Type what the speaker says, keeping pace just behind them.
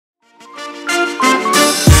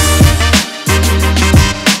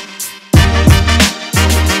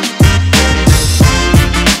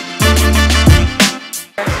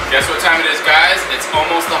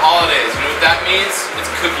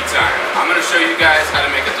show you guys how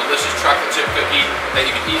to make a delicious chocolate chip cookie that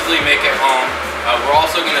you can easily make at home. We're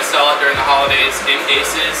also going to sell it during the holidays in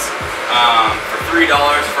Aces for $3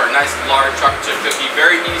 for a nice large chocolate chip cookie.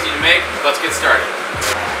 Very easy to make. Let's get started.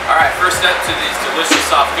 Alright, first step to these delicious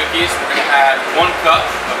soft cookies, we're going to add 1 cup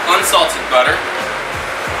of unsalted butter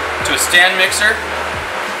to a stand mixer,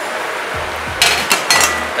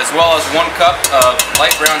 as well as 1 cup of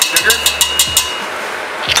light brown sugar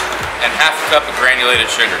and half a cup of granulated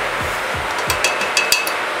sugar.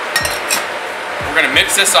 We're going to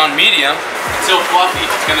mix this on medium until fluffy.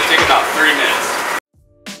 It's going to take about 3 minutes.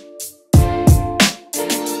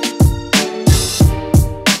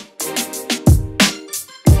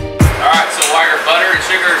 Alright, so while your butter and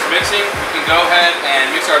sugar is mixing, we can go ahead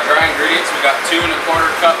and mix our dry ingredients. We got 2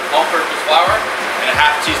 1/4 cup all-purpose flour and a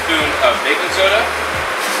half teaspoon of baking soda.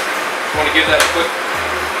 You want to give that a quick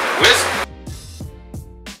whisk.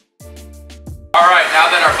 Alright, now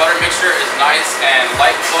that our butter mixture is nice and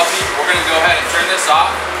light and fluffy, we're going to go ahead and turn this off.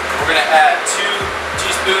 We're going to add 2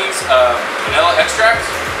 teaspoons of vanilla extract,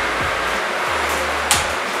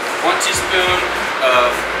 1 teaspoon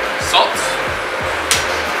of salt,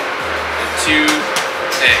 and 2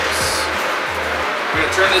 eggs. We're going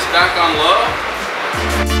to turn this back on low.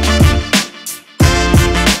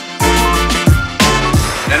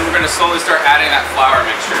 Then we're going to slowly start adding that flour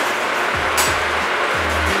mixture.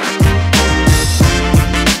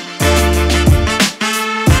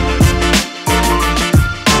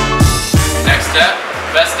 Next step,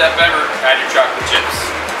 best step ever, add your chocolate chips.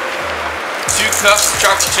 2 cups of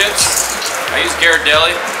chocolate chips. I use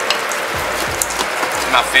Ghirardelli.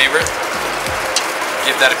 It's my favorite.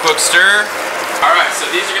 Give that a quick stir. Alright, so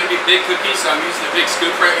these are going to be big cookies, so I'm using a big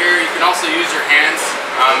scoop right here. You can also use your hands.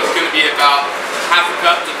 It's going to be about half a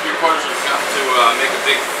cup to 3/4 of a cup to make a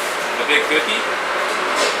big cookie.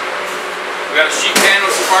 We got a sheet pan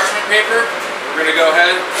with some parchment paper. We're going to go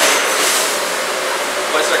ahead,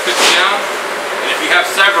 place our cookie down, and if you have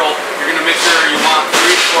several, you're going to make sure you want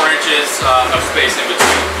 3 to 4 inches of space in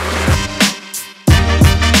between.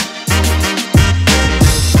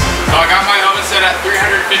 So I got my oven set at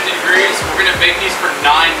 350 degrees. We're going to bake these for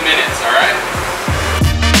 9 minutes, alright?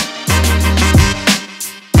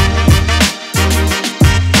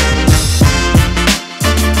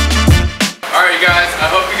 Alright guys, I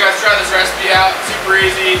hope you guys try this recipe out. It's super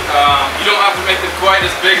easy. You don't have to make them quite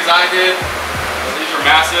as big as I did. These are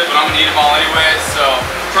massive, but I'm going to eat them all anyways. So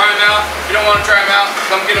try them out. If you don't want to try them out,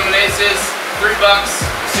 come get them in Aces. $3.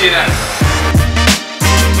 See you then.